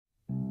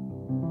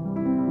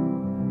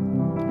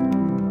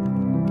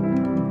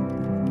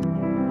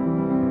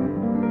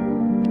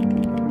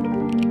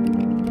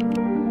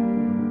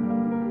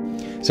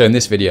So in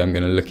this video I'm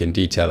going to look in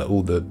detail at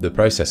all the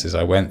processes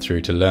I went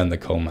through to learn the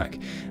Colemak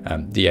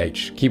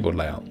DH keyboard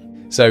layout.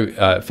 So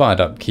fired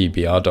up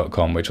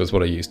keybr.com, which was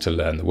what I used to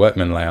learn the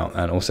Workman layout,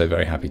 and also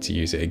very happy to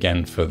use it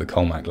again for the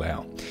Colemak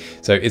layout.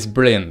 So it's a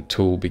brilliant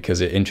tool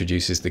because it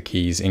introduces the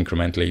keys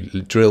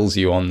incrementally, drills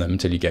you on them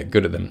till you get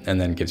good at them,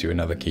 and then gives you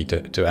another key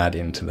to add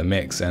into the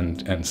mix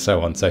and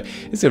so on. So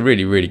it's a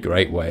really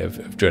great way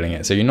of drilling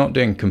it. So you're not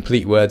doing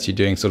complete words, you're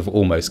doing sort of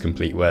almost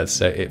complete words.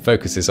 So it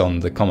focuses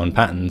on the common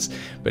patterns,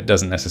 but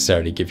doesn't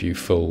necessarily give you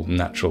full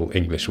natural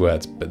English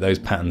words. But those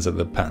patterns are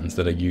the patterns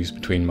that are used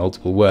between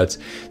multiple words.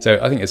 So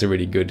I think it's a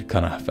really good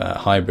kind of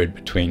hybrid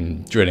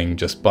between drilling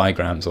just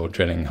bigrams or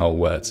drilling whole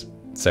words.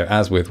 So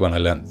as with when I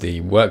learnt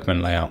the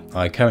Workman layout,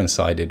 I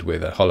coincided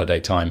with a holiday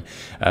time,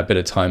 a bit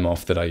of time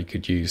off that I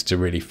could use to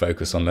really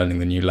focus on learning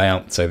the new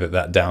layout so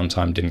that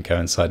downtime didn't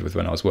coincide with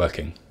when I was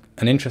working.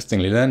 And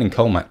interestingly, learning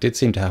Colemak did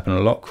seem to happen a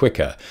lot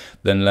quicker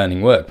than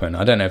learning Workman.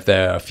 I don't know if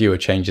there are fewer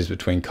changes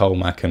between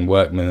Colemak and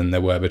Workman than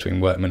there were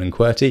between Workman and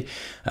Qwerty,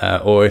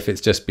 or if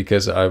it's just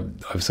because I've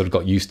sort of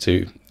got used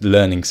to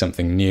learning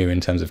something new in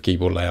terms of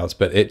keyboard layouts,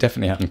 but it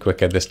definitely happened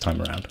quicker this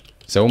time around.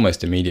 So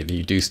almost immediately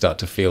you do start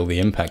to feel the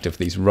impact of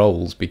these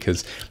roles,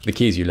 because the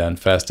keys you learn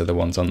first are the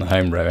ones on the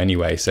home row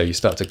anyway, so you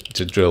start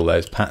to drill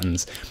those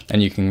patterns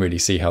and you can really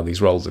see how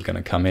these roles are going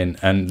to come in.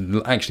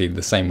 And actually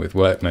the same with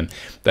Workman,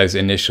 those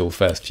initial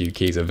first few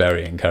keys are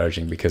very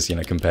encouraging because, you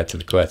know, compared to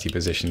the Qwerty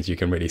positions, you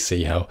can really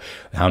see how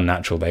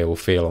natural they all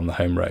feel on the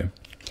home row.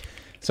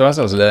 So as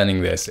I was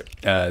learning this,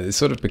 it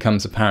sort of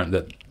becomes apparent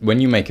that when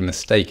you make a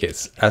mistake,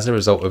 it's as a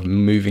result of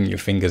moving your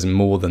fingers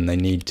more than they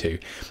need to.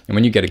 And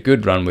when you get a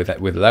good run with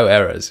low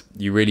errors,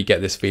 you really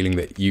get this feeling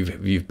that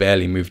you've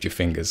barely moved your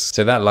fingers.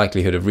 So that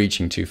likelihood of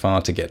reaching too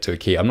far to get to a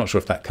key, I'm not sure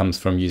if that comes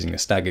from using a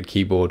staggered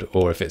keyboard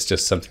or if it's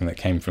just something that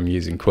came from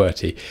using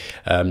Qwerty.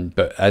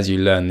 But as you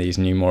learn these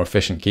new, more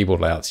efficient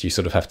keyboard layouts, you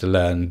sort of have to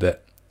learn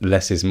that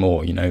less is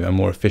more. You know, a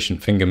more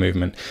efficient finger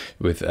movement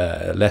with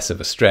less of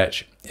a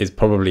stretch is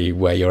probably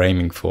where you're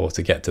aiming for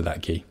to get to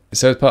that key.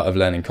 So as part of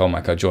learning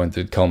Colemak, I joined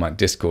the Colemak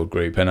Discord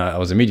group, and I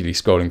was immediately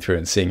scrolling through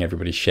and seeing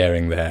everybody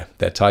sharing their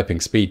typing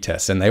speed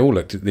tests, and they all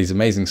looked at these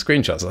amazing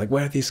screenshots. I was like,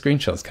 where are these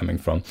screenshots coming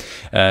from?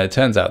 It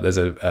turns out there's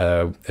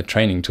a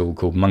training tool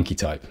called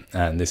MonkeyType,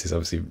 and this is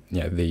obviously,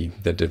 you know,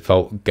 the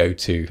default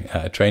go-to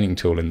training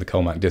tool in the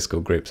Colemak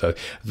Discord group. So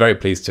very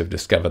pleased to have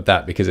discovered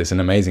that, because it's an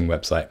amazing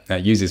website.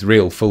 It uses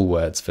real full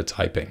words for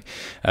typing,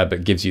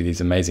 but gives you these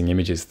amazing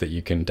images that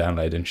you can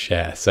download and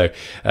share. So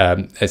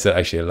it's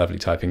actually a lovely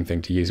typing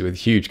thing to use with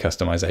huge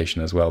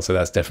customization as well. So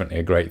that's definitely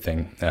a great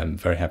thing.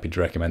 Very happy to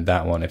recommend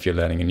that one if you're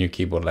learning a new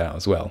keyboard layout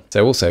as well.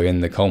 So also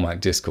in the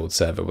Colemak Discord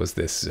server was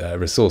this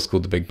resource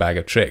called the Big Bag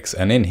of Tricks.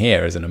 And in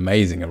here is an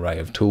amazing array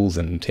of tools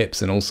and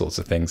tips and all sorts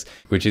of things,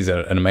 which is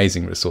an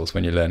amazing resource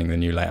when you're learning the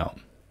new layout.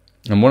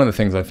 And one of the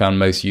things I found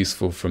most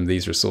useful from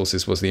these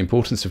resources was the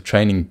importance of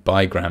training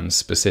bigrams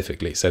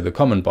specifically. So the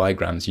common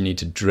bigrams you need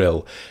to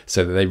drill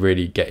so that they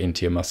really get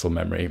into your muscle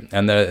memory.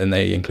 And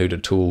they include a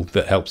tool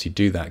that helps you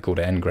do that called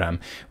Ngram,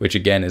 which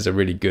again is a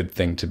really good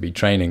thing to be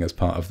training as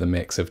part of the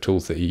mix of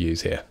tools that you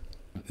use here.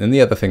 And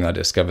the other thing I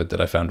discovered that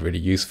I found really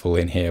useful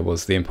in here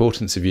was the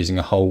importance of using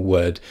a whole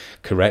word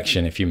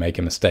correction if you make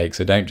a mistake.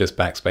 So don't just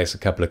backspace a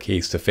couple of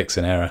keys to fix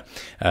an error.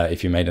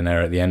 If you made an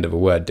error at the end of a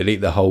word, delete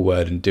the whole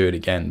word and do it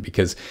again,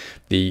 because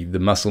the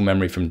muscle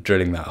memory from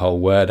drilling that whole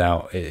word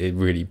out, it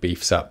really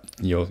beefs up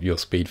your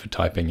speed for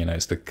typing. You know,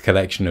 it's the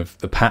collection of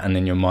the pattern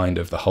in your mind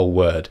of the whole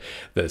word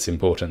that's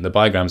important. The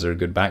bigrams are a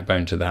good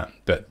backbone to that,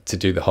 but to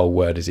do the whole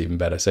word is even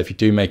better. So if you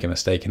do make a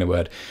mistake in a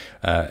word,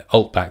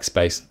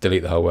 Alt+Backspace,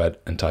 delete the whole word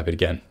and type it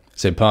again.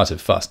 So part of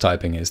fast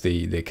typing is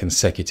the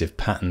consecutive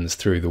patterns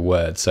through the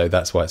word, so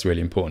that's why it's really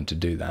important to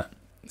do that.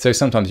 So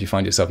sometimes you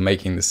find yourself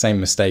making the same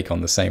mistake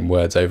on the same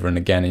words over and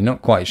again, and you're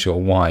not quite sure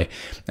why.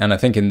 And I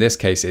think in this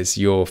case, it's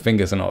your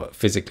fingers are not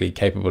physically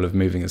capable of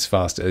moving as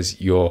fast as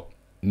your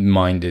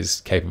mind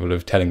is capable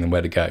of telling them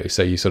where to go,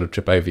 so you sort of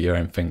trip over your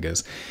own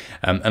fingers.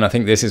 And I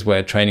think this is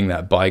where training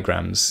that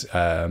bigrams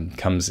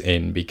comes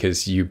in,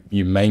 because you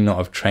may not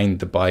have trained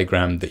the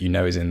bigram that you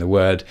know is in the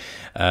word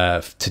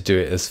to do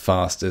it as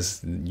fast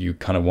as you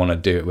kind of want to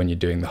do it when you're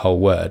doing the whole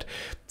word.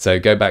 So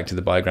go back to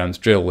the bigrams,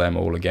 drill them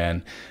all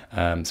again,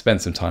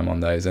 spend some time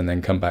on those, and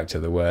then come back to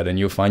the word, and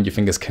you'll find your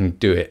fingers can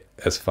do it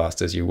as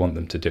fast as you want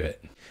them to do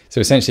it. So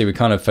essentially we're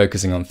kind of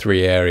focusing on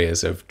three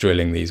areas of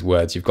drilling these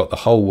words. You've got the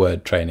whole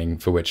word training,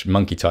 for which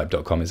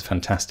MonkeyType.com is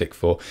fantastic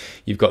for.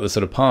 You've got the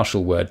sort of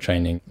partial word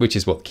training, which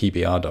is what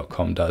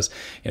keybr.com does.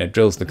 You know,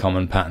 drills the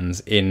common patterns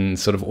in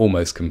sort of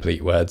almost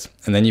complete words.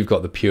 And then you've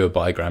got the pure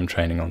bigram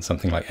training on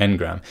something like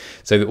Ngram.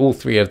 So all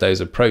three of those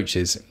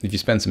approaches, if you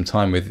spend some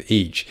time with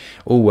each,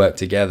 all work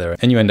together,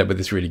 and you end up with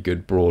this really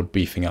good broad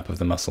beefing up of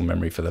the muscle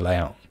memory for the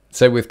layout.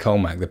 So with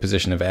Colemak, the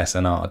position of S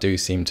and R do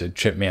seem to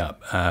trip me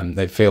up.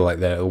 They feel like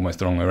they're almost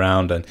the wrong way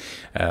around, and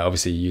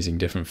obviously using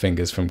different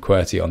fingers from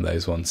Qwerty on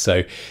those ones.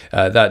 So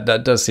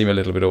that does seem a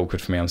little bit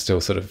awkward for me. I'm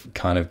still sort of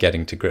kind of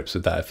getting to grips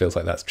with that. It feels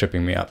like that's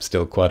tripping me up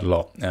still quite a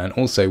lot. And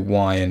also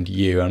Y and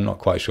U, I'm not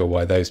quite sure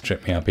why those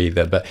trip me up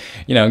either, but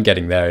I'm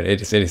getting there.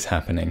 It is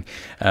happening.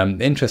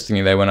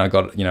 Interestingly though, when I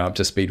got up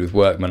to speed with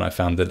Workman, I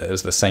found that it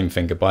was the same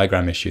finger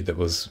bigram issue that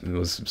was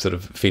sort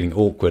of feeling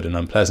awkward and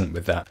unpleasant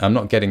with that. I'm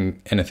not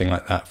getting anything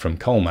like that from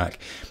Colemak.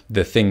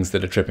 The things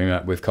that are tripping me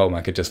up with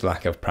Colemak are just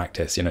lack of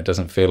practice. It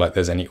doesn't feel like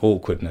there's any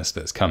awkwardness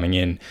that's coming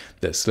in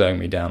that's slowing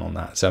me down on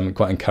that. So I'm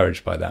quite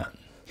encouraged by that.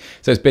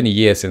 So it's been a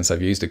year since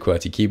I've used a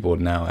Qwerty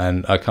keyboard now,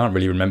 and I can't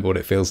really remember what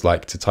it feels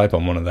like to type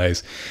on one of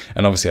those.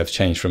 And obviously I've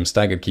changed from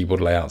staggered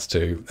keyboard layouts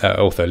to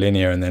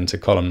ortholinear and then to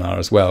columnar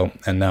as well.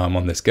 And now I'm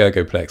on this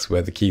Gurgoplex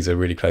where the keys are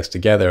really close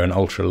together and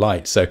ultra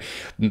light. So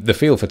the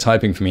feel for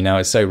typing for me now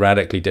is so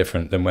radically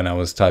different than when I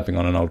was typing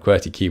on an old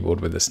Qwerty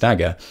keyboard with a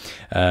stagger.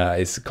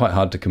 It's quite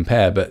hard to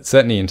compare, but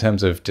certainly in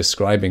terms of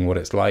describing what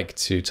it's like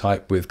to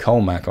type with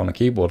Colemak on a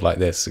keyboard like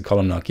this, a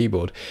columnar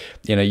keyboard,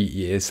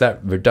 it's that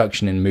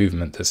reduction in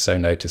movement that's so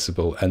noticeable.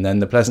 And then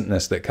the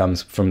pleasantness that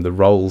comes from the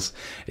rolls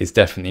is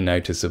definitely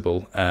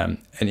noticeable. And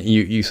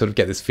you sort of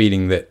get this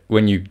feeling that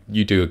when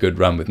you do a good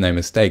run with no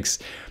mistakes,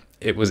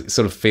 it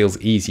sort of feels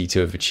easy to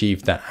have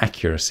achieved that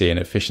accuracy and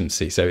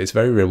efficiency. So it's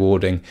very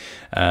rewarding,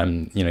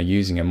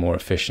 using a more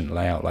efficient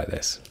layout like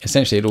this.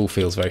 Essentially, it all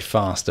feels very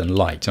fast and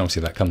light. And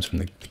obviously, that comes from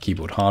the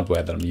keyboard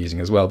hardware that I'm using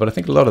as well. But I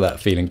think a lot of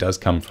that feeling does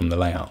come from the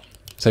layout.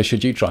 So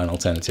should you try an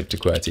alternative to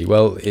Qwerty?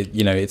 Well,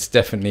 it's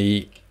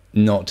definitely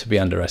not to be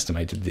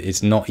underestimated.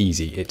 It's not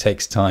easy. It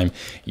takes time.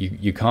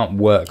 You can't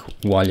work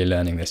while you're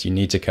learning this. You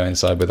need to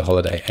coincide with a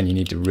holiday, and you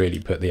need to really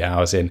put the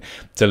hours in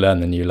to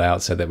learn the new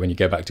layout so that when you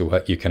go back to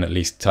work, you can at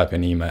least type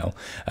an email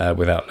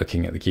without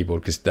looking at the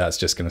keyboard, because that's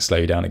just going to slow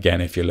you down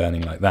again if you're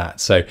learning like that.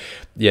 So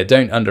yeah,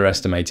 don't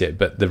underestimate it,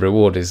 but the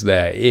reward is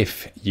there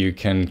if you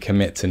can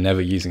commit to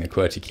never using a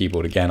Qwerty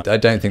keyboard again. I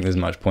don't think there's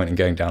much point in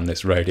going down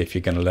this road if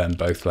you're going to learn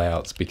both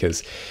layouts,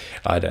 because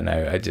I don't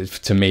know,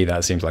 to me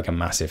that seems like a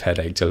massive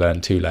headache to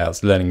learn two layouts.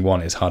 Learning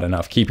one is hard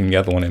enough. Keeping the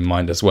other one in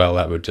mind as well,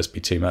 that would just be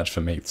too much for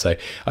me. So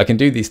I can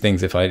do these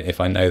things if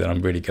I know that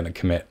I'm really going to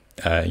commit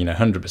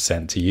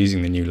 100% to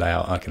using the new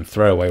layout. I can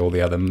throw away all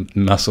the other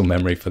muscle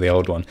memory for the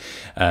old one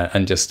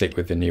and just stick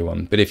with the new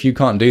one. But if you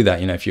can't do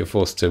that, if you're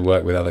forced to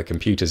work with other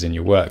computers in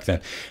your work,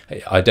 then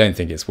I don't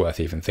think it's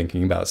worth even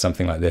thinking about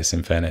something like this.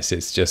 In fairness,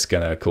 it's just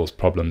going to cause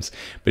problems.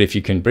 But if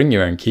you can bring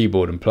your own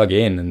keyboard and plug it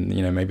in,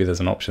 and maybe there's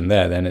an option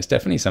there, then it's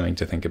definitely something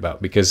to think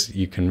about, because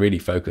you can really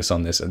focus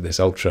on this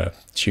ultra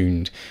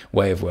tuned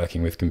way of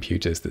working with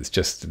computers that's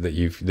just that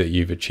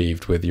you've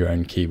achieved with your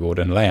own keyboard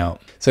and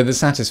layout. So the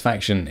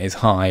satisfaction is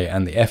high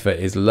and the effort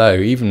is low,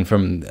 even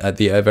from at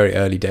the very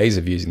early days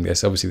of using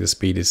this. Obviously the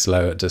speed is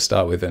slower to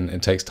start with, and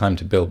it takes time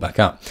to build back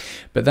up,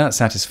 but that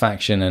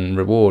satisfaction and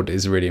reward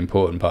is a really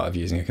important part of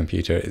using a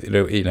computer.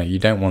 You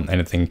don't want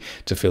anything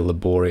to feel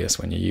laborious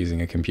when you're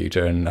using a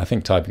computer, and I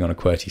think typing on a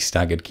Qwerty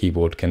staggered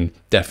keyboard can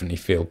definitely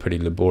feel pretty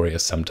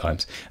laborious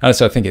sometimes. And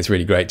so I think it's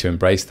really great to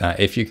embrace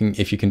that if you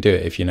can do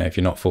it, if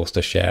you're not forced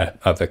to share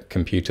other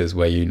computers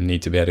where you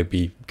need to be able to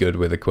be good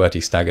with a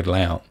Qwerty staggered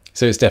layout.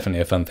 So it's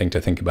definitely a fun thing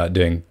to think about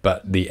doing,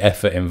 but the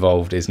effort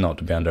involved is not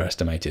to be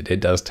underestimated. It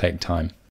does take time.